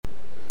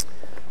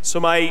So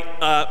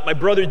my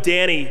brother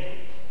Danny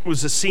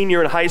was a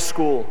senior in high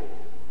school.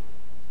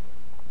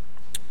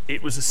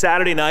 It was a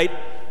Saturday night.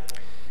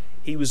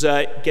 He was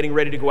getting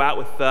ready to go out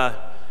with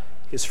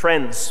his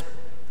friends.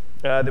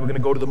 They were going to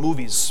go to the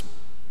movies.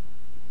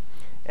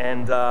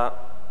 And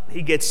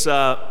he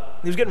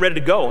was getting ready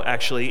to go,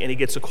 actually, and he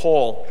gets a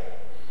call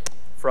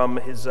from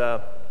his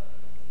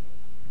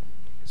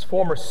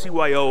former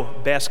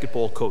CYO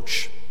basketball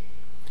coach.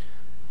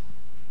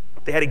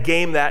 They had a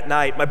game that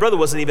night. My brother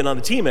wasn't even on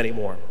the team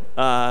anymore.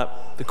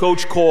 The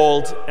coach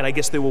called, and I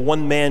guess they were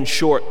one man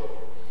short.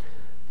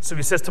 So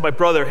he says to my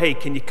brother, "Hey,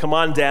 can you come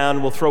on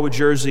down? We'll throw a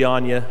jersey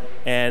on you,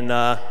 and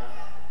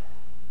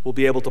we'll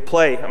be able to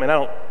play." I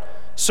mean,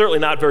 certainly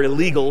not very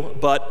legal,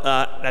 but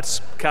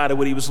that's kind of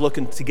what he was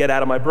looking to get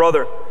out of my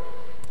brother.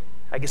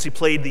 I guess he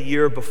played the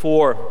year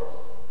before.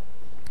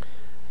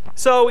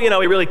 So, he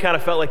really kind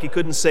of felt like he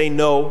couldn't say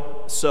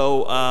no.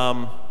 So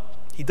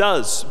he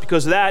does.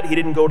 Because of that, he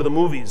didn't go to the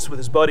movies with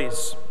his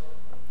buddies.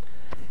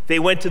 They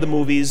went to the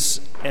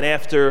movies, and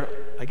after,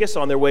 I guess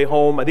on their way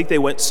home, I think they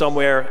went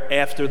somewhere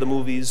after the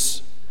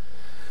movies.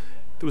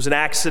 There was an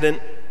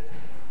accident.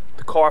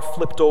 The car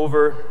flipped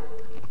over.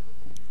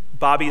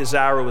 Bobby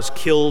Azzara was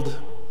killed.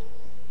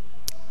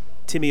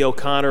 Timmy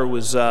O'Connor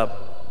was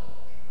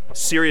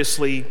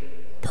seriously,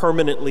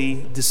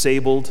 permanently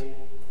disabled.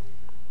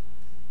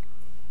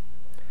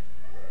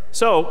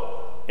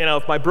 So,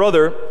 if my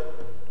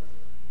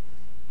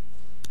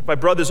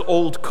brother's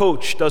old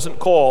coach doesn't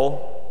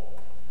call,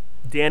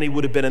 Danny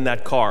would have been in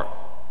that car.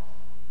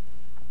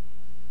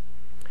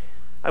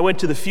 I went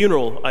to the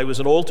funeral. I was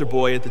an altar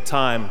boy at the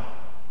time,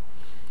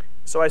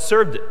 so I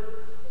served it.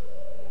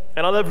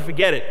 And I'll never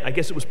forget it. I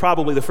guess it was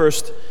probably the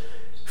first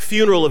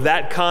funeral of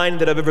that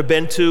kind that I've ever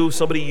been to.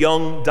 Somebody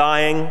young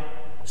dying,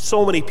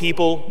 so many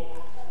people,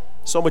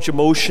 so much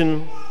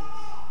emotion.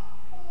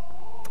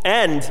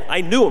 And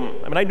I knew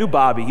him. I knew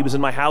Bobby. He was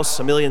in my house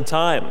a million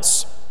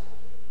times.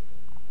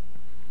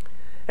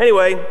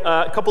 Anyway,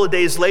 a couple of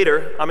days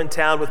later, I'm in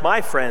town with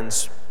my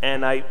friends,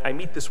 and I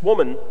meet this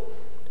woman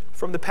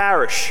from the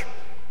parish.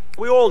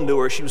 We all knew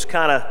her. She was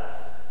kind of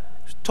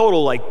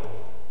total,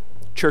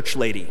 church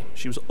lady.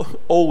 She was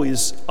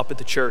always up at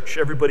the church.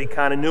 Everybody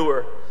kind of knew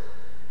her.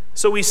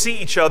 So we see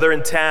each other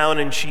in town,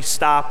 and she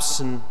stops,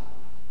 and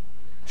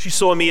she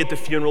saw me at the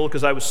funeral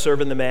because I was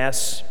serving the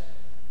Mass.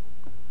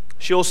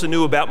 She also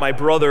knew about my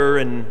brother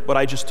and what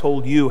I just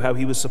told you, how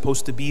he was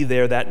supposed to be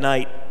there that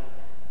night.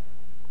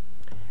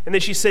 And then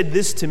she said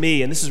this to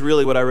me, and this is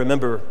really what I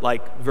remember,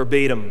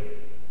 verbatim.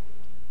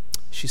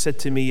 She said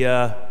to me,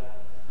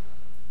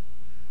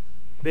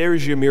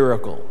 "There's your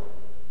miracle.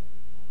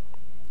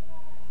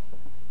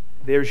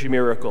 There's your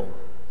miracle."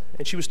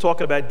 And she was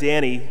talking about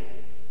Danny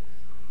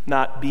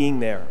not being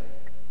there.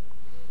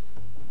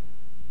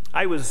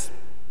 I was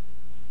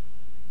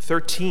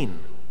 13.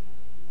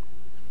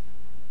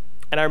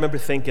 And I remember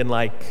thinking,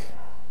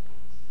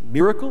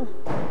 miracle?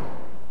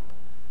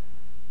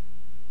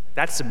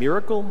 That's a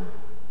miracle?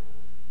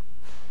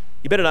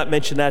 You better not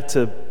mention that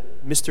to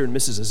Mr. and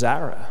Mrs.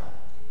 Azzara.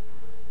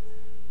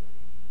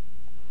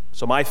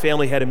 So my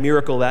family had a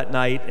miracle that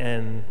night,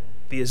 and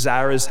the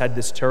Azzaras had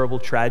this terrible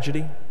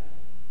tragedy.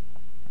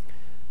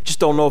 I just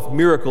don't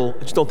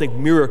think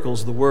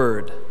miracle's the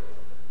word.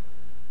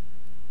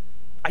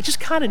 I just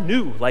kind of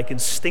knew,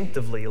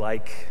 instinctively,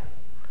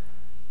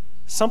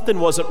 something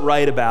wasn't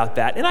right about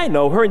that. And I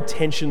know her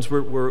intentions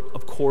were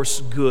of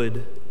course,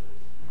 good.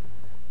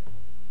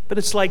 But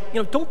it's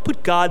don't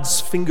put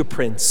God's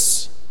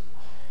fingerprints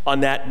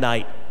on that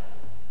night.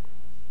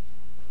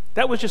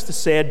 That was just a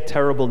sad,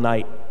 terrible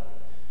night.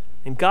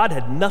 And God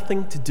had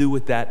nothing to do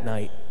with that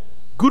night,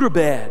 good or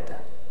bad.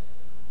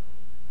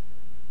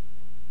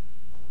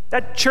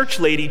 That church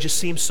lady just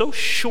seems so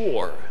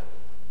sure.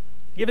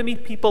 You ever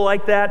meet people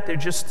like that?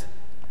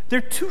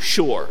 They're too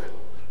sure.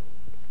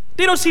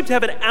 They don't seem to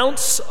have an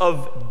ounce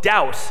of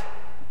doubt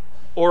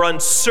or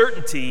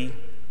uncertainty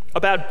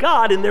about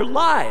God in their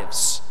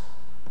lives.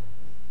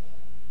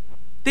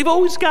 They've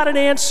always got an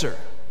answer.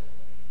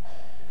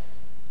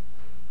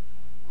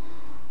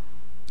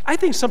 I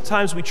think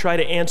sometimes we try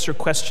to answer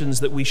questions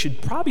that we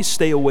should probably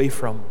stay away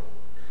from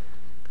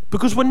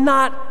because we're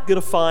not going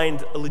to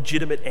find a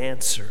legitimate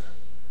answer.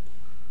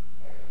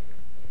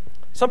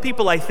 Some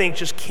people, I think,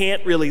 just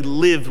can't really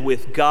live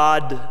with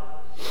God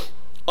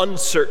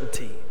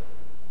uncertainty.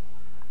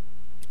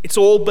 It's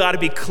all got to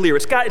be clear.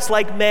 It's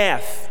like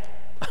math.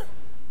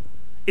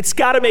 It's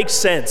got to make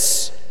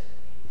sense.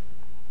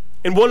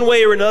 In one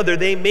way or another,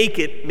 they make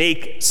it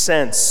make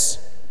sense.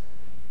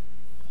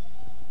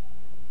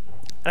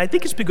 And I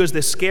think it's because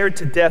they're scared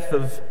to death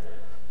of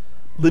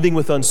living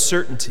with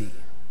uncertainty.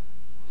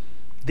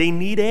 They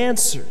need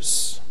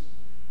answers.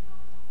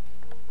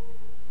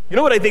 You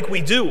know what I think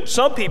we do?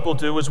 Some people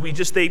do is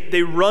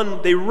they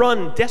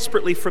run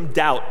desperately from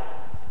doubt.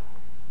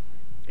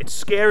 It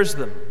scares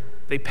them.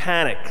 They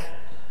panic.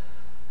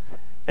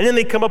 And then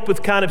they come up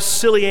with kind of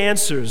silly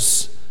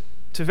answers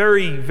to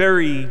very,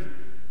 very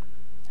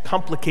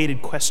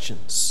complicated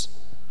questions.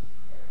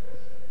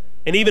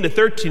 And even a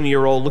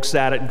 13-year-old looks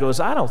at it and goes,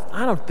 I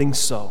don't think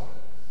so.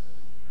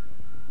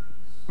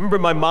 I remember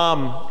my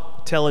mom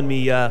telling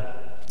me, my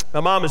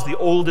mom is the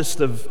oldest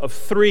of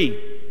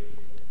three.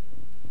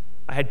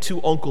 I had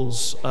two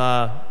uncles,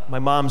 my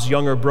mom's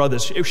younger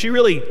brothers. She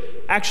really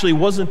actually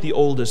wasn't the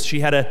oldest.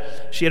 She had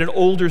an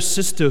older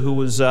sister who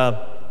was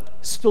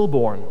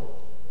stillborn.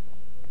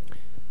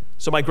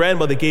 So my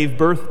grandmother gave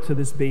birth to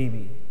this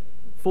baby,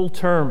 full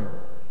term,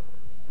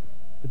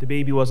 but the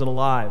baby wasn't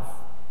alive.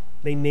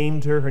 They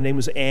named her. Her name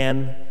was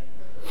Anne.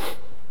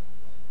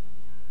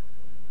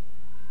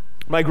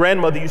 My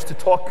grandmother used to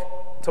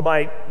talk to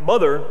my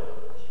mother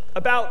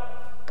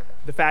about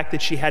the fact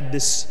that she had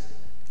this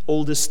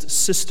oldest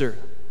sister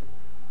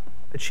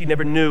that she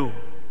never knew.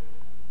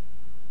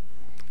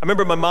 I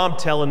remember my mom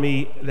telling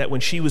me that when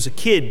she was a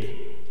kid,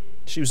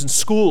 she was in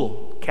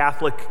school,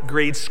 Catholic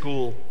grade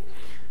school.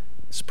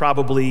 It's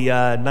probably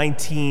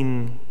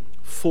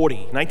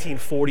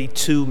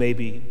 1942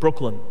 maybe,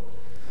 Brooklyn.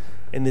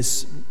 And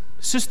this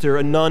sister,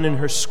 a nun in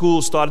her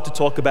school, started to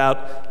talk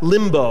about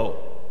limbo.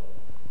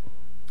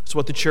 It's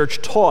what the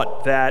church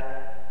taught, that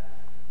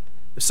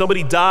if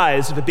somebody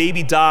dies, if a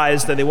baby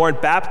dies, then they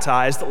weren't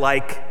baptized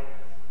like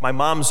my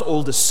mom's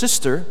oldest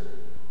sister,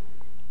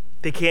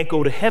 they can't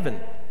go to heaven.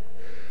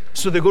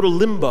 So they go to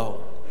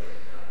limbo.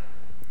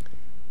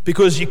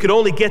 Because you could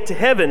only get to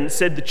heaven,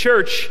 said the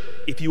church,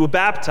 if you were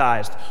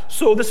baptized.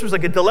 So this was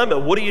like a dilemma.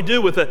 What do you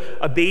do with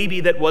a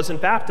baby that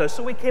wasn't baptized?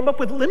 So we came up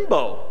with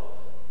limbo.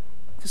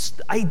 This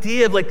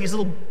idea of like these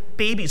little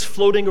babies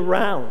floating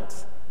around.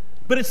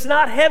 But it's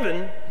not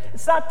heaven.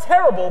 It's not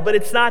terrible, but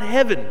it's not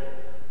heaven.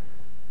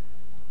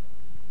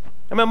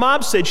 And my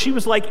mom said she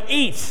was like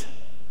 8,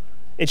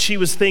 and she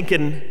was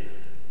thinking,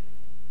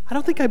 I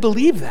don't think I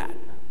believe that.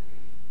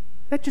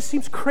 That just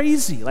seems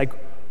crazy. Like,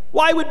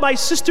 why would my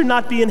sister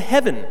not be in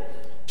heaven?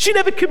 She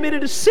never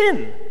committed a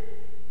sin.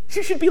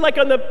 She should be like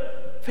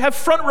have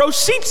front row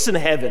seats in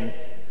heaven.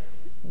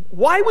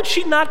 Why would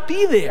she not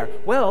be there?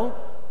 Well,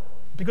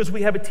 because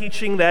we have a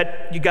teaching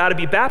that you got to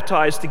be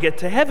baptized to get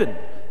to heaven.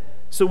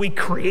 So we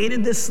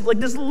created this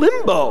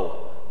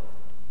limbo.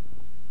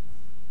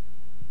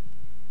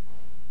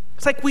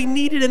 It's like we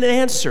needed an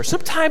answer.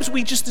 Sometimes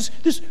we're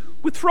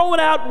throwing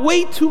out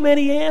way too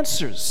many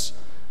answers.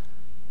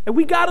 And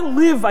we got to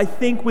live, I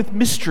think, with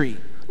mystery.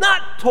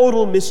 Not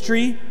total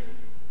mystery,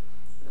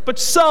 but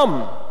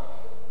some.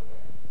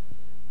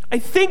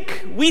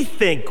 We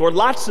think, or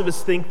lots of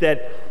us think,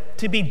 that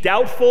to be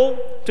doubtful,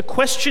 to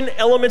question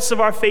elements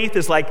of our faith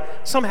is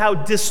like somehow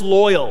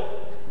disloyal.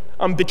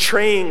 I'm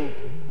betraying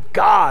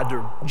God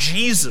or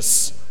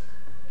Jesus,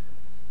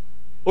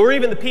 or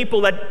even the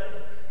people that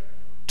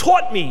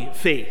taught me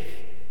faith.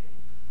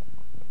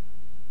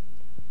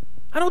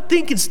 I don't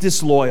think it's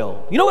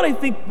disloyal. You know what I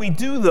think we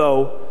do,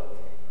 though?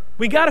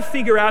 We got to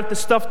figure out the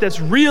stuff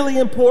that's really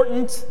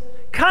important,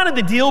 kind of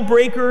the deal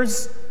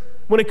breakers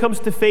when it comes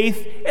to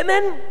faith, and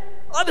then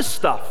other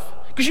stuff.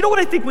 Because you know what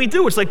I think we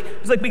do? It's like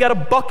we got a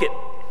bucket,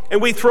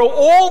 and we throw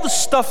all the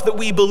stuff that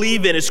we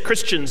believe in as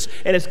Christians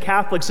and as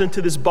Catholics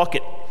into this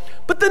bucket.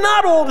 But they're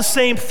not all the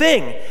same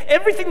thing.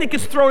 Everything that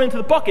gets thrown into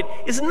the bucket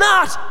is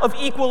not of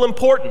equal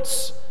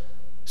importance.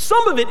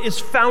 Some of it is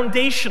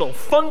foundational,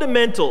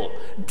 fundamental,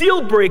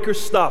 deal-breaker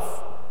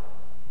stuff,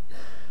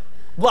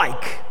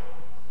 like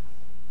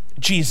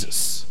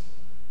Jesus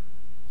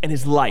and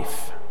his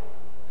life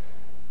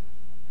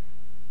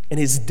and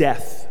his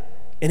death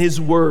and his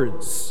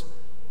words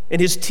and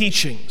his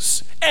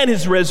teachings and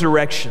his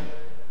resurrection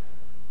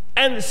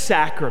and the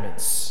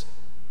sacraments,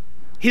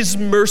 his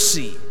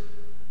mercy,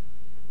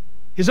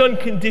 his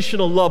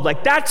unconditional love.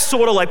 Like that's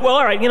sort of like, well,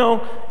 all right, if you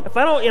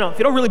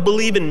don't really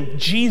believe in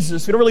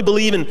Jesus, if you don't really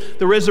believe in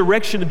the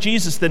resurrection of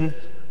Jesus, then,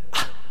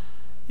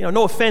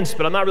 no offense,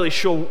 but I'm not really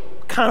sure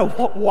kind of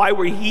why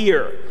we're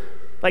here.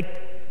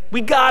 Like,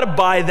 we gotta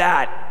buy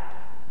that.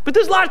 But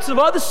there's lots of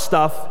other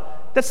stuff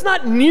that's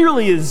not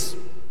nearly as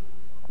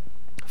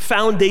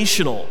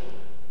foundational.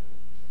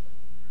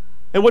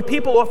 And what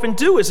people often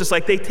do is it's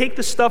like they take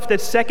the stuff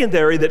that's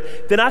secondary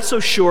that they're not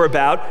so sure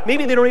about,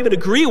 maybe they don't even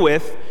agree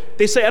with,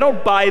 they say, I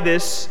don't buy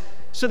this,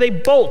 so they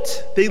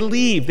bolt, they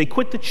leave, they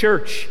quit the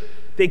church,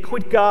 they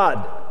quit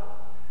God.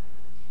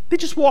 They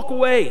just walk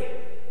away.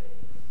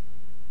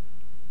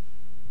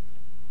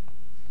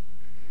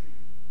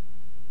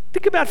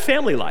 Think about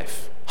family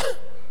life.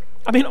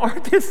 I mean,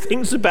 aren't there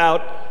things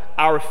about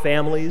our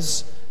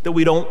families that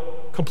we don't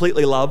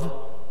completely love?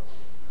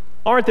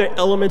 Aren't there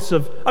elements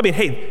of,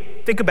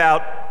 think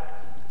about,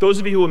 those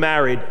of you who are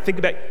married, think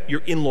about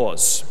your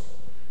in-laws.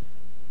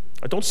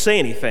 Don't say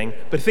anything,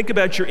 but think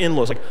about your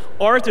in-laws. Like,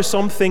 aren't there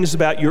some things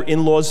about your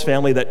in-laws'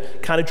 family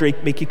that kind of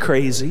make you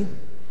crazy?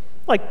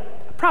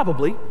 Like,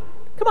 probably.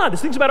 Come on,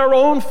 there's things about our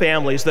own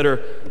families that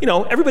are,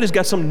 everybody's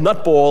got some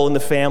nutball in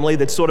the family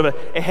that's sort of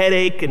a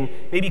headache and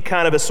maybe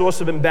kind of a source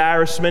of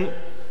embarrassment.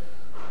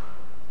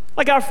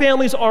 Like, our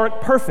families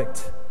aren't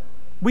perfect.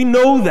 We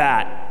know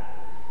that.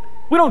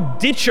 We don't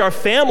ditch our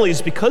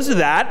families because of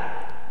that.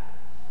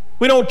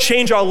 We don't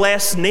change our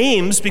last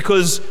names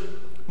because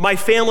my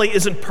family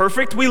isn't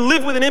perfect. We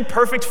live with an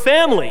imperfect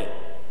family.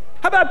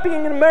 How about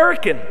being an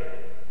American?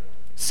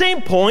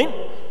 Same point.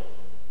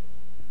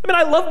 I mean,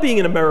 I love being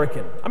an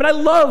American.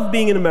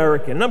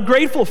 And I'm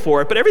grateful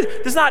for it, but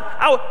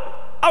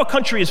our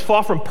country is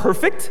far from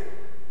perfect.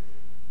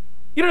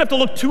 You don't have to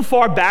look too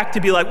far back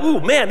to be like,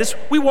 ooh, man,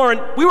 we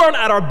weren't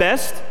at our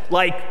best.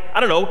 Like, I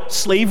don't know,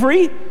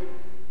 slavery,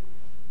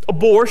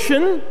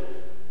 abortion.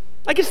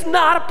 Like, it's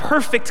not a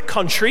perfect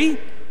country.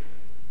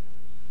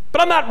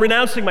 But I'm not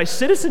renouncing my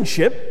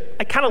citizenship.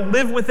 I kind of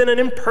live within an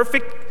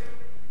imperfect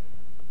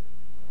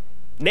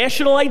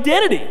national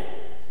identity.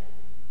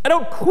 I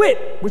don't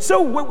quit.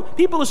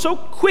 People are so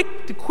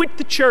quick to quit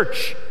the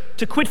church,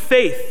 to quit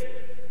faith,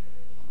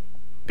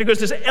 because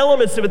there's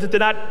elements of it that they're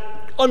not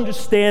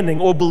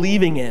understanding or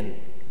believing in.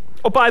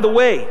 Oh, by the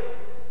way,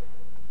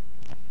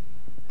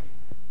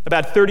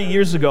 about 30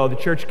 years ago, the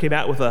church came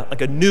out with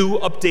a new,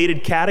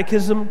 updated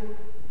catechism.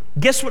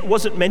 Guess what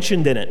wasn't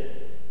mentioned in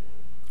it?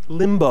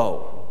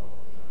 Limbo.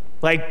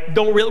 Like, we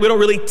don't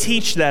really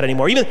teach that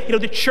anymore. Even,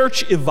 the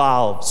church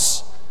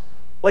evolves,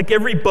 like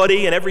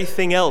everybody and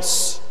everything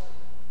else.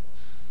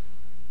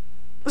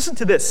 Listen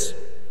to this.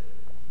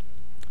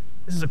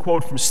 This is a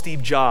quote from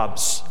Steve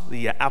Jobs,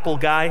 the Apple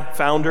guy,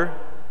 founder.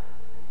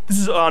 This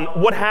is on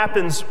what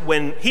happens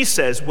when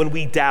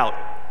we doubt.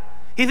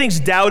 He thinks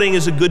doubting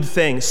is a good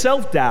thing,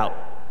 self-doubt.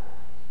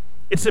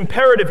 It's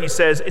imperative, he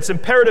says, it's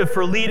imperative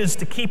for leaders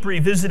to keep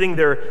revisiting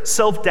their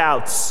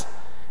self-doubts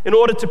in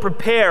order to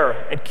prepare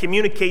and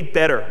communicate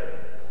better.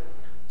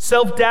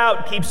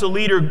 Self-doubt keeps a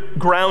leader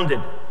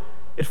grounded.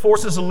 It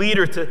forces a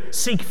leader to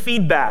seek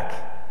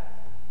feedback.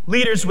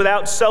 Leaders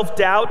without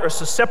self-doubt are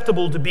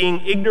susceptible to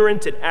being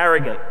ignorant and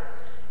arrogant,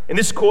 and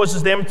this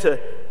causes them to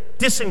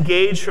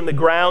disengage from the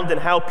ground and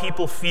how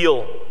people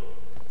feel.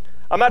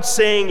 I'm not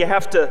saying you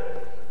have to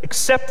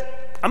accept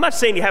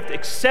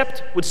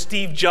what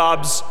Steve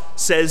Jobs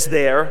says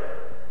there,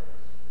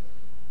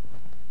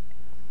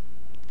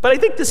 but I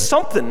think there's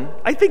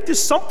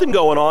something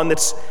going on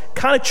that's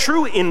kind of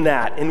true in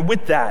that and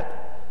with that.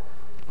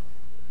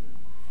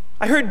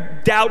 I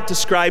heard doubt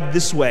described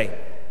this way.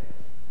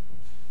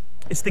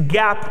 It's the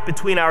gap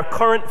between our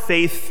current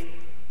faith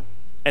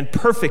and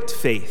perfect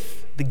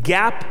faith. The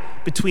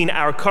gap between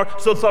our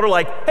current, so it's sort of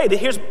like, hey,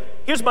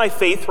 here's my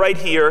faith right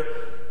here.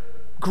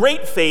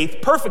 Great faith,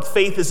 perfect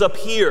faith is up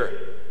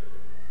here.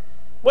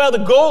 Well, the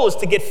goal is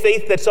to get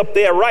faith that's up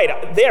there,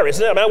 right there,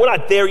 isn't it? I mean, we're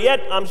not there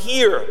yet, I'm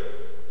here.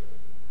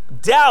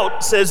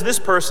 Doubt, says this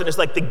person, is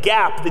like the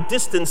gap, the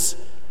distance.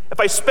 If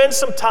I spend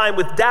some time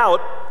with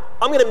doubt,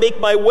 I'm going to make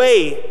my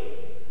way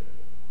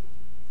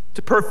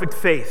to perfect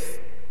faith.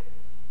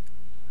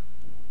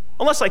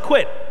 Unless I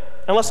quit,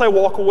 unless I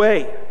walk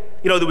away.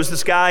 There was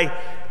this guy,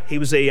 he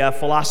was a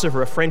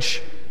philosopher, a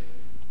French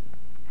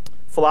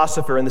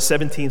philosopher in the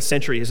 17th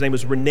century. His name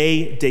was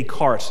René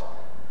Descartes.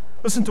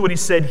 Listen to what he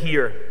said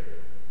here.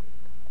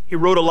 He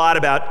wrote a lot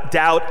about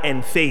doubt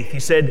and faith.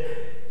 He said,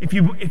 if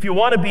you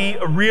want to be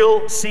a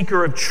real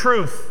seeker of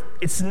truth,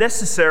 it's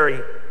necessary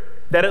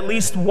that at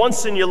least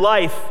once in your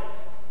life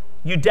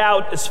you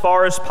doubt as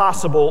far as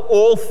possible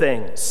all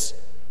things.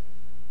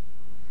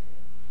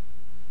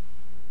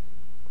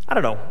 I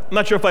don't know. I'm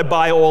not sure if I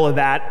buy all of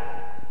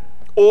that.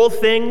 All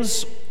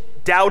things,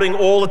 doubting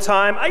all the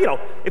time.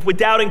 If we're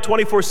doubting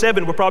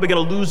 24/7, we're probably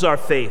going to lose our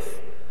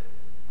faith.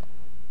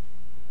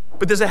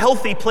 But there's a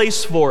healthy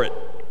place for it,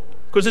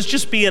 because it's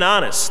just being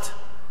honest.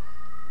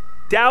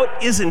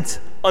 Doubt isn't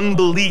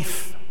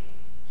unbelief.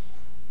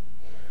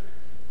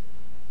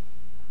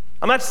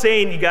 I'm not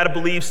saying you got to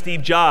believe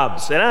Steve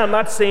Jobs, and I'm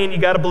not saying you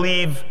got to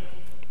believe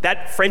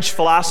that French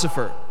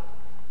philosopher.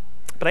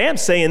 But I am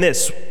saying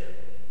this.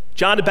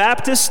 John the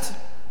Baptist,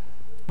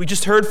 we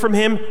just heard from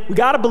him. We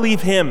got to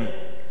believe him.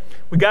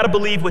 We got to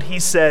believe what he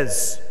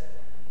says.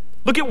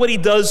 Look at what he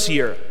does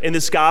here in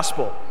this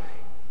gospel.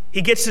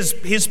 He gets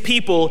his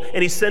people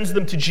and he sends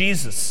them to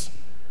Jesus.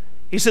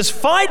 He says,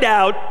 find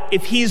out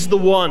if he's the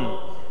one.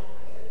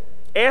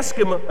 Ask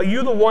him, are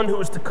you the one who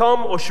is to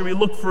come, or should we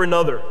look for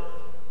another?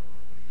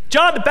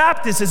 John the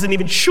Baptist isn't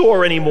even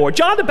sure anymore.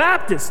 John the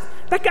Baptist,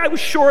 that guy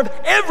was sure of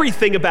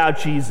everything about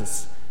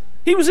Jesus.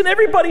 He was in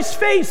everybody's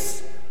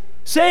face,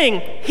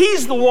 saying,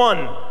 he's the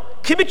one.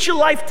 Commit your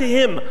life to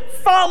him.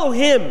 Follow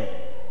him.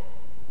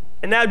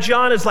 And now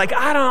John is like,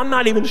 I'm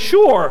not even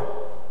sure.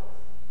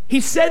 He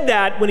said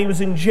that when he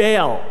was in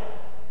jail.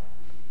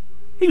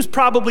 He was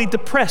probably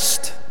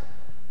depressed.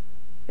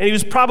 And he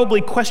was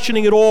probably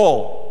questioning it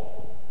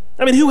all.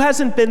 I mean, who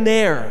hasn't been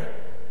there?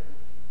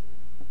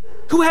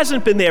 Who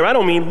hasn't been there? I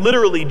don't mean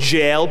literally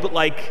jail, but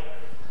like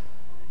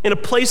in a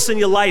place in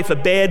your life, a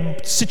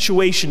bad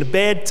situation, a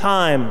bad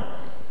time.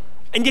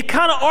 And you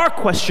kind of are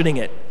questioning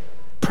it.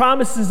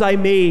 Promises I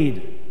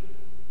made.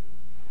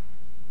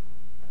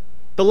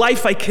 The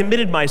life I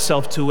committed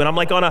myself to. And I'm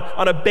like on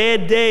a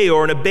bad day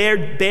or in a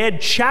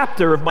bad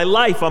chapter of my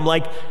life, I'm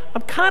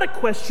kind of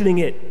questioning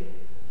it.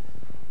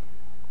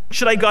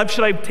 Should I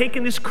have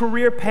taken this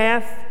career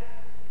path?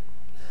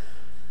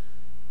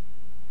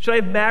 Should I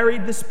have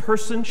married this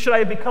person? Should I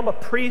have become a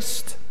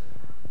priest?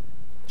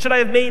 Should I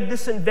have made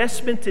this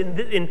investment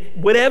in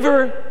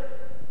whatever?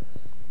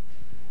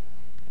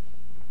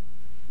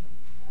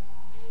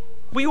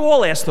 We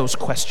all ask those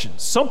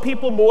questions. Some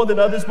people more than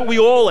others, but we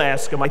all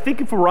ask them. I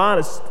think if we're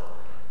honest,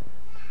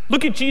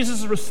 look at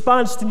Jesus'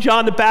 response to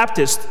John the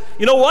Baptist.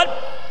 You know what?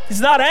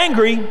 He's not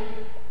angry.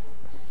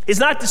 He's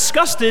not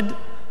disgusted.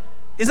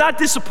 He's not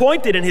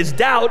disappointed in his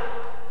doubt.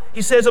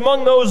 He says,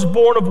 among those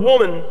born of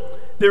woman,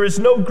 there is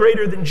no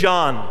greater than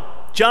John.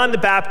 John the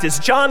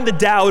Baptist, John the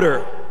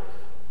doubter.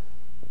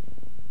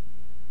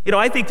 You know,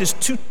 I think there's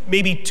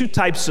maybe two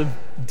types of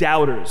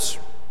doubters.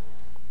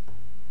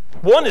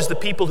 One is the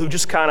people who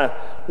just kind of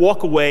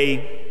walk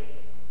away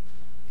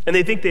and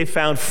they think they've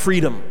found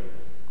freedom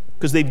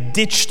because they've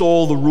ditched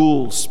all the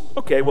rules.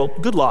 Okay, well,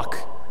 good luck.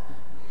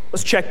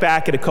 Let's check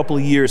back in a couple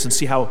of years and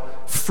see how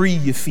free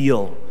you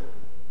feel.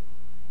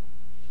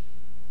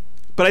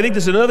 But I think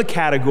there's another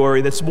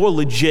category that's more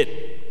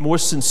legit, more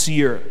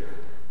sincere.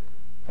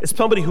 It's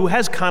somebody who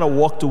has kind of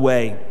walked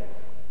away,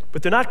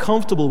 but they're not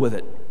comfortable with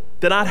it.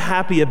 They're not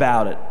happy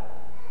about it.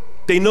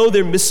 They know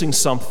they're missing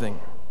something.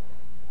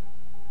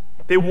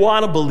 They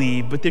want to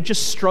believe, but they're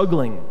just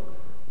struggling.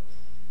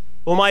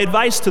 Well, my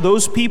advice to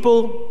those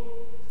people,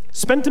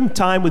 spend some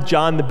time with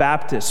John the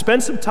Baptist.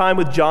 Spend some time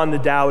with John the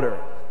doubter.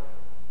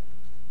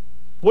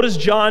 What does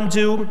John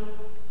do?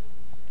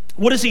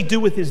 What does he do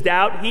with his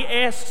doubt? He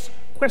asks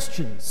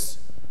questions.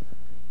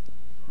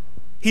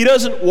 He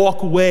doesn't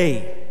walk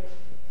away.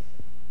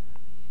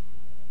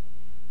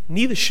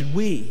 Neither should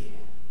we.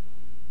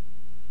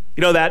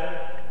 You know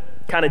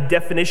that kind of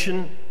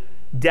definition?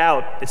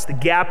 Doubt. It's the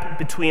gap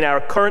between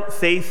our current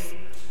faith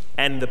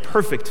and the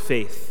perfect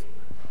faith.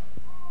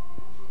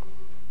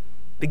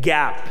 The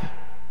gap.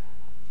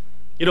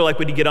 You know, like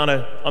when you get on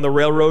the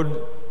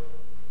railroad,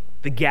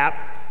 the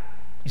gap.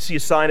 You see a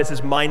sign that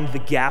says, mind the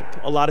gap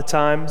a lot of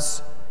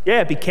times.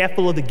 Yeah, be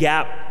careful of the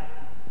gap.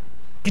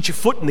 Get your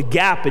foot in the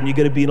gap and you're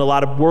going to be in a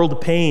lot of world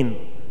of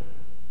pain.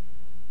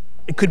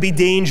 It could be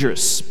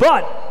dangerous.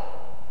 But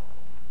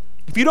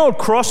if you don't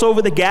cross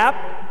over the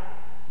gap,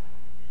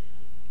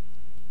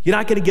 you're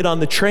not going to get on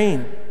the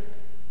train.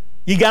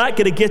 You're not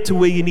going to get to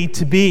where you need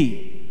to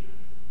be.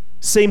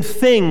 Same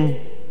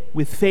thing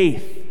with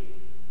faith.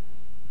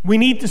 We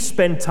need to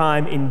spend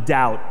time in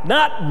doubt,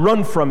 not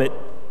run from it,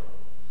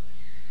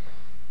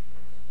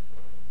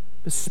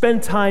 but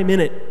spend time in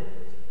it.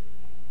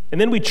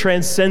 And then we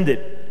transcend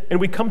it, and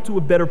we come to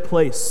a better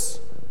place.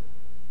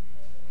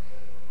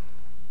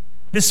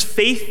 This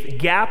faith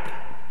gap,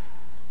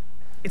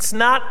 it's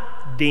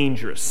not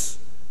dangerous.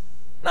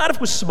 Not if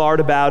we're smart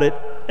about it,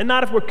 and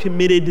not if we're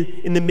committed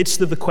in the midst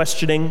of the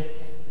questioning.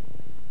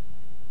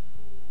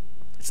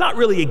 It's not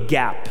really a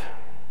gap.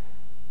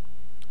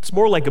 It's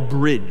more like a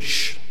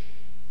bridge.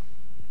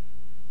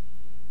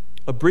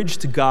 A bridge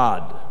to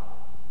God.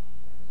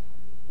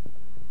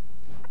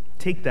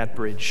 Take that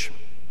bridge.